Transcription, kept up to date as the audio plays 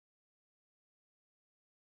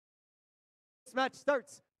This match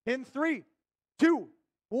starts in 3, 2,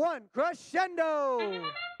 1, crescendo!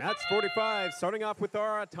 Match 45, starting off with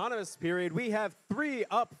our autonomous period. We have 3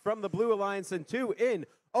 up from the Blue Alliance and 2 in.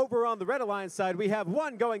 Over on the Red Alliance side, we have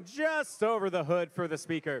 1 going just over the hood for the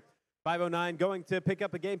speaker. 509 going to pick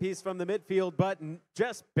up a game piece from the midfield, but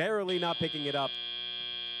just barely not picking it up.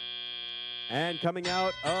 And coming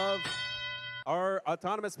out of our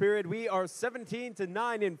autonomous period, we are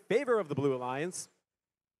 17-9 in favor of the Blue Alliance.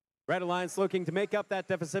 Red Alliance looking to make up that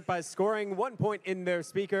deficit by scoring 1 point in their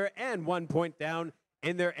speaker and 1 point down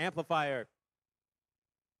in their amplifier.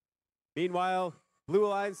 Meanwhile, Blue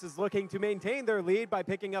Alliance is looking to maintain their lead by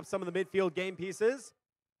picking up some of the midfield game pieces,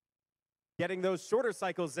 getting those shorter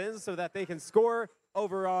cycles in so that they can score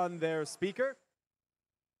over on their speaker.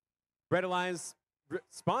 Red Alliance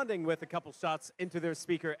responding with a couple shots into their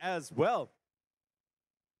speaker as well.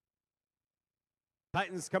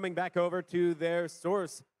 Titans coming back over to their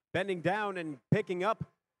source, bending down and picking up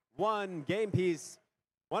 1 game piece.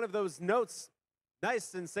 One of those notes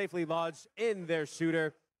nice and safely lodged in their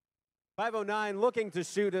shooter. 509 looking to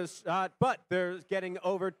shoot a shot, but they're getting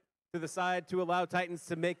over to the side to allow Titans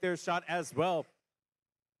to make their shot as well.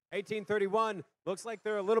 1831 looks like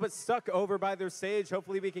they're a little bit stuck over by their stage.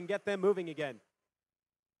 Hopefully we can get them moving again.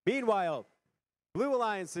 Meanwhile, Blue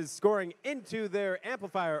Alliance is scoring into their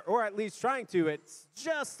amplifier, or at least trying to. It's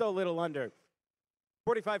just a little under.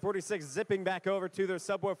 45-46 zipping back over to their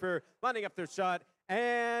subwoofer, lining up their shot,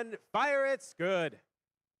 and fire, it's good.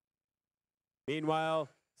 Meanwhile,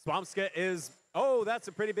 Swampska is, oh, that's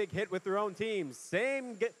a pretty big hit with their own team.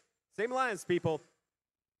 Same Alliance, people.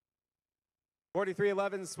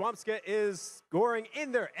 43-11, Swampska is scoring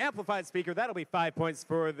in their amplified speaker. That'll be 5 points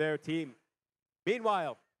for their team.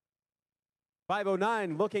 Meanwhile,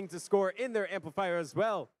 509 looking to score in their amplifier as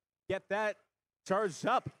well. Get that charged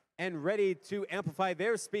up and ready to amplify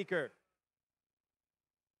their speaker.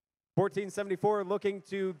 1474 looking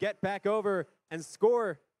to get back over and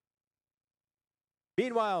score.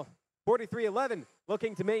 Meanwhile, 4311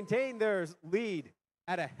 looking to maintain their lead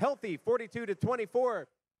at a healthy 42-24.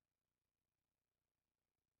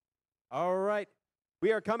 All right,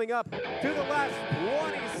 we are coming up to the last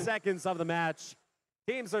 20 seconds of the match.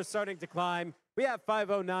 Teams are starting to climb. We have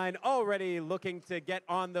 509 already looking to get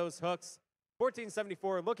on those hooks.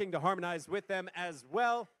 1474 looking to harmonize with them as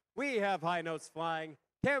well. We have high notes flying.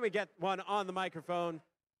 Can we get one on the microphone?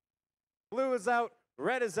 Blue is out,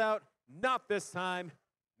 red is out. Not this time,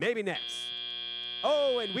 maybe next.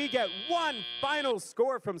 Oh, and we get 1 final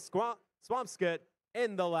score from Swampska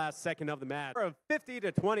in the last second of the match. Of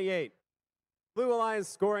 50-28. Blue Alliance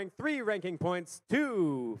scoring 3 ranking points,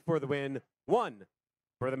 2 for the win, 1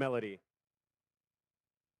 for the melody.